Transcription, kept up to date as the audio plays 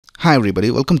Hi everybody,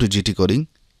 welcome to GT Coding.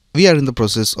 We are in the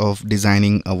process of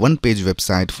designing a one-page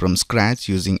website from scratch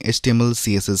using HTML,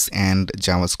 CSS and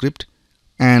JavaScript.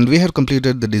 And we have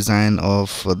completed the design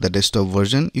of the desktop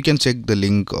version. You can check the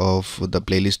link of the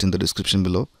playlist in the description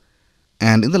below.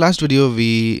 And in the last video,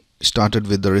 we started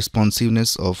with the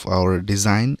responsiveness of our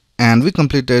design and we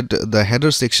completed the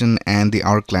header section and the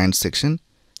Our Client section.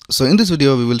 So in this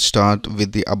video, we will start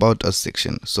with the About Us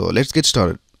section. So let's get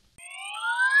started.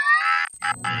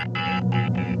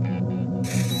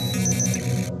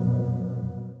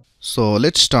 So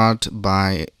let's start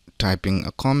by typing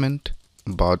a comment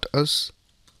about us.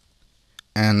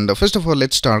 And first of all,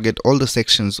 let's target all the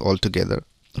sections all together.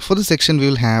 For the section, we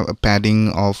will have a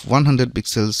padding of 100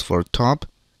 pixels for top,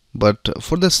 but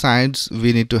for the sides,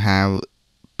 we need to have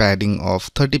padding of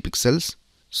 30 pixels.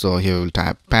 So here we will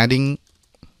type padding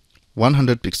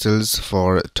 100 pixels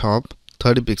for top,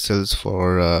 30 pixels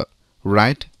for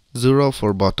right, 0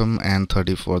 for bottom and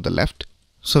 30 for the left.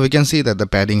 So we can see that the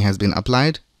padding has been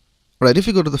applied. Right, if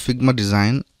you go to the Figma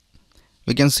design,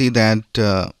 we can see that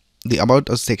the About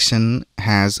Us section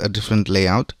has a different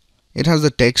layout. It has the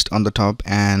text on the top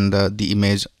and the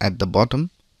image at the bottom.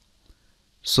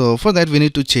 So for that, we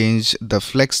need to change the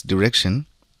flex direction.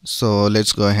 So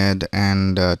let's go ahead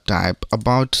and type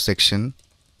About section,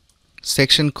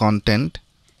 section content,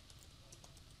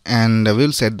 and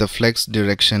we'll set the flex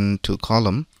direction to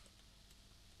column.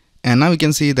 And now we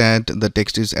can see that the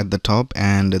text is at the top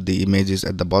and the image is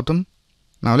at the bottom.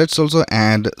 Now let's also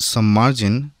add some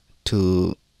margin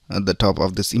to the top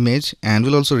of this image, and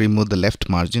we'll also remove the left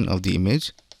margin of the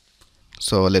image.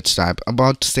 So let's type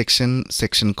About section,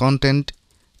 section content,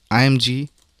 img,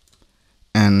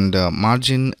 and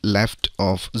margin left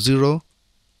of 0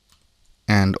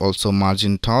 and also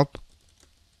margin top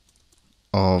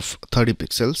of 30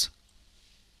 pixels.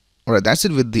 Alright, that's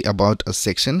it with the About Us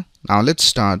section. Now let's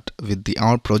start with the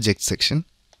Our Project section.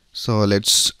 So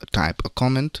let's type a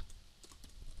comment.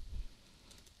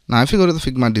 Now if you go to the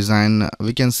Figma design,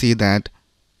 we can see that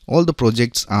all the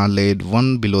projects are laid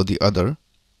one below the other.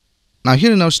 Now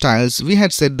here in our styles, we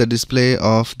had set the display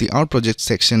of the Our Project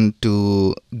section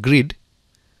to grid.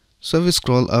 So if we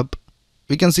scroll up,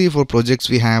 we can see for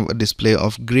projects we have a display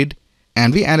of grid,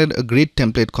 and we added a grid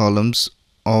template columns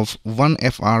of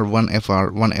 1FR,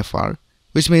 1FR, 1FR,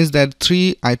 which means that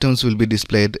 3 items will be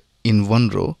displayed in one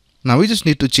row. Now we just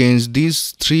need to change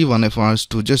these 3 1FRs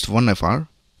to just 1FR.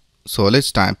 So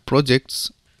let's type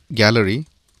projects gallery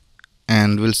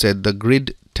and we'll set the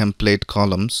grid template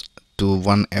columns to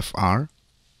 1FR.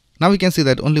 Now we can see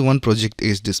that only one project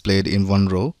is displayed in one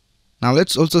row. Now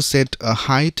let's also set a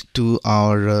height to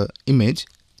our image,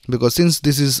 because since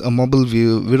this is a mobile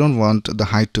view, we don't want the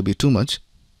height to be too much.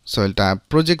 So I'll type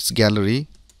projects gallery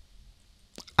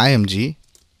img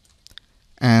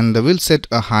and we'll set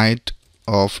a height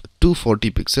of 240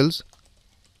 pixels.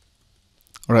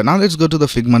 Alright, now let's go to the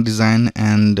Figma design,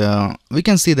 and we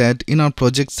can see that in our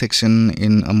project section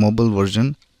in a mobile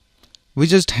version, we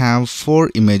just have 4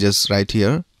 images right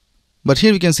here. But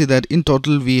here we can see that in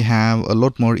total we have a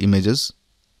lot more images.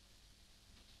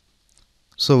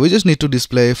 So we just need to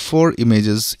display 4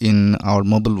 images in our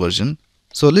mobile version.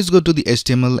 So let's go to the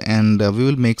HTML and we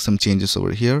will make some changes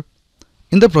over here.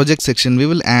 In the project section, we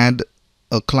will add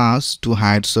a class to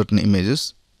hide certain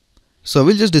images. So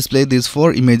we'll just display these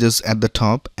 4 images at the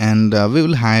top, and we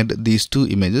will hide these 2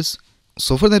 images.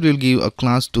 So for that, we'll give a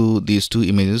class to these 2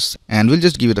 images, and we'll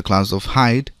just give it a class of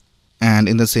hide. And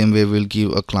in the same way, we'll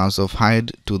give a class of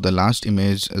hide to the last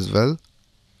image as well.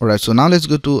 Alright, so now let's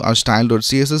go to our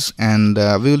style.css and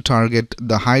we will target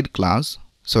the hide class.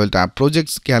 So we'll type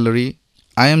projects gallery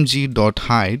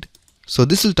img.hide. So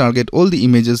this will target all the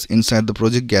images inside the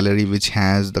project gallery which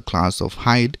has the class of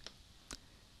hide,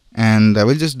 and I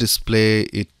will just display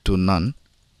it to none.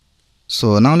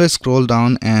 So now let's scroll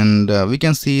down and we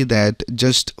can see that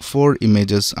just 4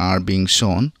 images are being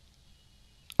shown.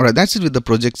 Alright, that's it with the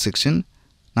project section.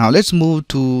 Now let's move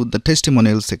to the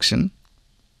testimonial section.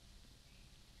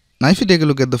 Now if you take a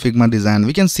look at the Figma design,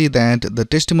 we can see that the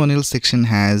testimonial section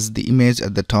has the image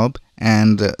at the top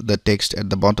and the text at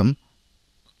the bottom.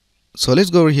 So let's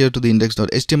go over here to the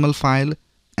index.html file,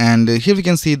 and here we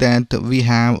can see that we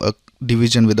have a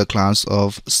division with the class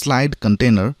of slide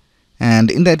container,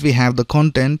 and in that we have the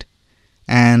content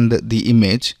and the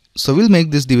image. So we'll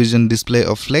make this division display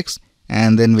of flex,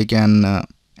 and then we can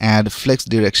add flex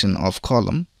direction of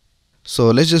column. So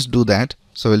let's just do that.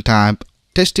 So we'll type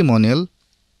testimonial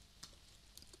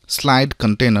slide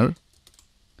container,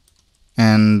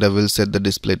 and we'll set the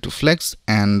display to flex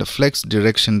and flex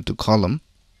direction to column,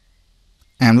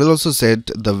 and we'll also set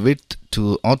the width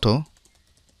to auto,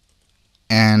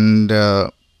 and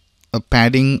a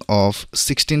padding of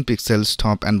 16 pixels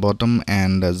top and bottom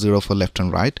and 0 for left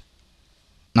and right.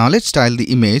 Now let's style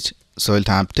the image. So we'll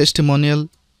type testimonial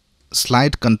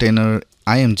slide container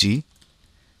img,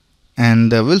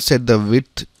 and we'll set the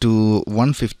width to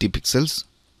 150 pixels.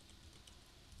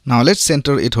 Now let's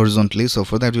center it horizontally. So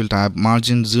for that we'll type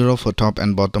margin 0 for top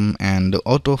and bottom and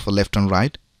auto for left and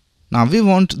right. Now we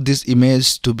want this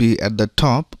image to be at the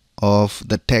top of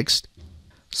the text.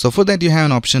 So for that you have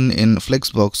an option in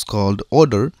Flexbox called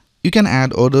order. You can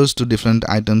add orders to different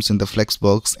items in the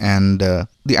Flexbox, and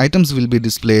the items will be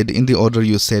displayed in the order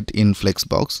you set in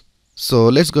Flexbox. So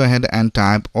let's go ahead and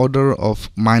type order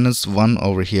of -1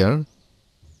 over here.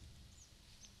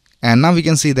 And now we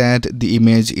can see that the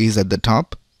image is at the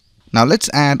top. Now let's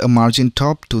add a margin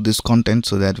top to this content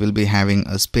so that we'll be having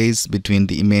a space between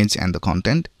the image and the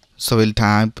content. So we'll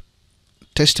type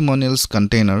testimonials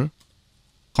container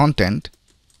content,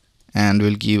 and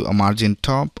we'll give a margin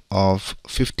top of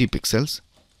 50 pixels.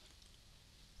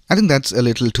 I think that's a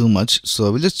little too much,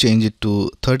 so we'll just change it to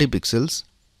 30 pixels.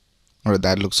 Alright,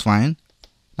 that looks fine.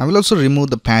 Now we'll also remove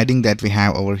the padding that we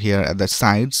have over here at the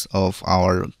sides of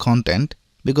our content,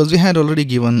 because we had already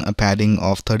given a padding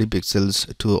of 30 pixels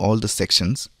to all the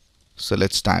sections. So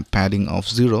let's type padding of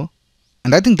 0.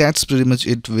 And I think that's pretty much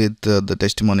it with the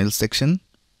testimonial section.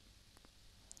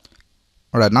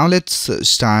 Alright, now let's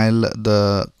style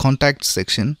the contact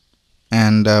section,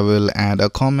 and we'll add a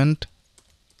comment.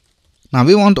 Now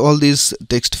we want all these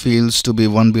text fields to be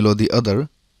one below the other.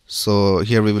 So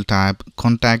here we will type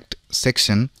contact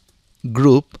section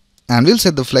group, and we'll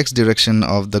set the flex direction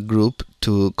of the group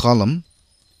to column.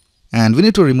 And we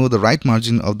need to remove the right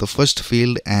margin of the first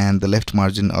field and the left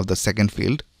margin of the second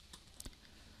field.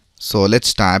 So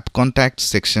let's type contact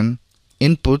section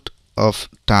input of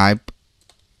type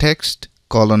text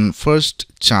colon first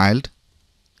child,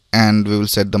 and we will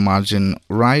set the margin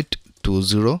right to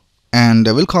 0, and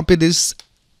we'll copy this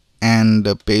and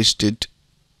paste it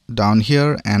down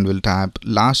here, and we'll type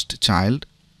last child,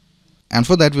 and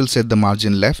for that we'll set the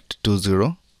margin left to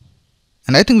 0.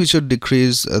 And I think we should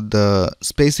decrease the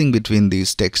spacing between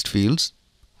these text fields.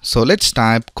 So let's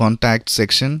type contact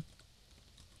section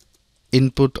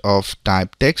input of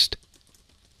type text,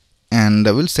 and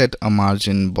we'll set a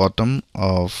margin bottom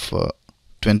of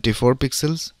 24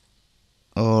 pixels,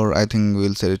 or I think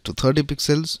we'll set it to 30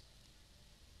 pixels.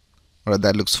 Alright,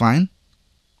 that looks fine.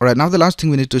 Alright, now the last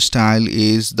thing we need to style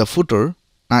is the footer.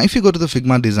 Now if you go to the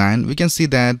Figma design, we can see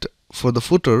that for the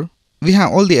footer we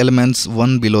have all the elements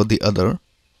one below the other.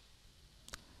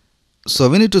 So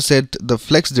we need to set the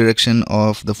flex direction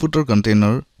of the footer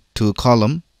container to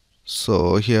column.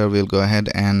 So here we'll go ahead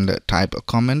and type a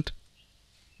comment,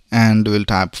 and we'll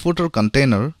type footer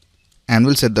container, and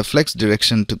we'll set the flex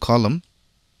direction to column,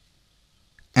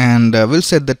 and we'll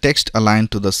set the text align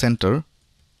to the center.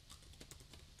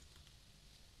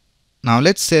 Now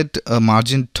let's set a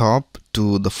margin top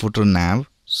to the footer nav.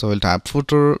 So we'll type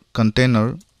footer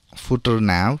container footer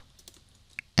nav,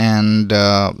 and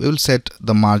we'll set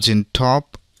the margin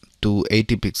top to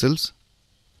 80 pixels.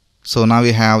 So now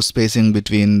we have spacing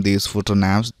between these footer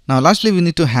navs. Now lastly we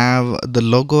need to have the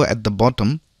logo at the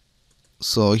bottom.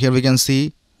 So here we can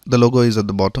see the logo is at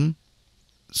the bottom.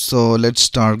 So let's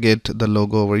target the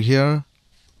logo over here,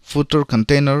 footer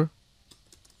container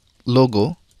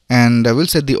logo, and we'll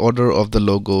set the order of the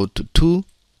logo to 2.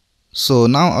 So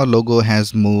now our logo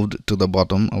has moved to the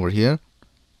bottom over here.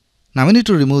 Now we need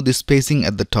to remove the spacing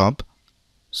at the top.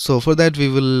 So for that we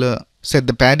will set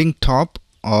the padding top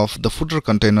of the footer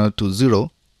container to 0.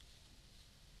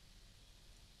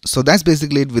 So that's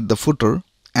basically it with the footer.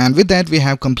 And with that we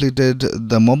have completed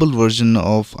the mobile version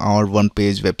of our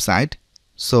one-page website.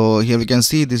 So here we can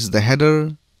see this is the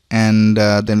header, and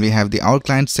then we have the Our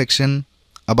Client section,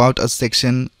 About Us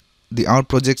section, the Our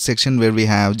Project section where we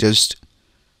have just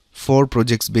 4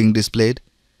 projects being displayed,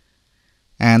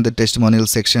 and the Testimonial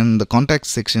section, the Contact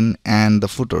section, and the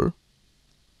footer.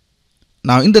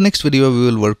 Now in the next video we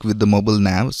will work with the mobile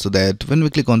nav, so that when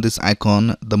we click on this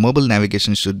icon, the mobile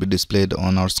navigation should be displayed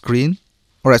on our screen.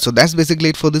 Alright, so that's basically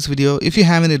it for this video. If you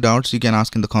have any doubts, you can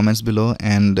ask in the comments below,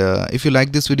 and if you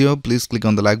like this video, please click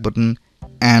on the like button,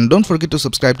 and don't forget to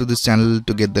subscribe to this channel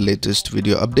to get the latest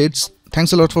video updates.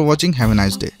 Thanks a lot for watching. Have a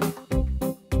nice day.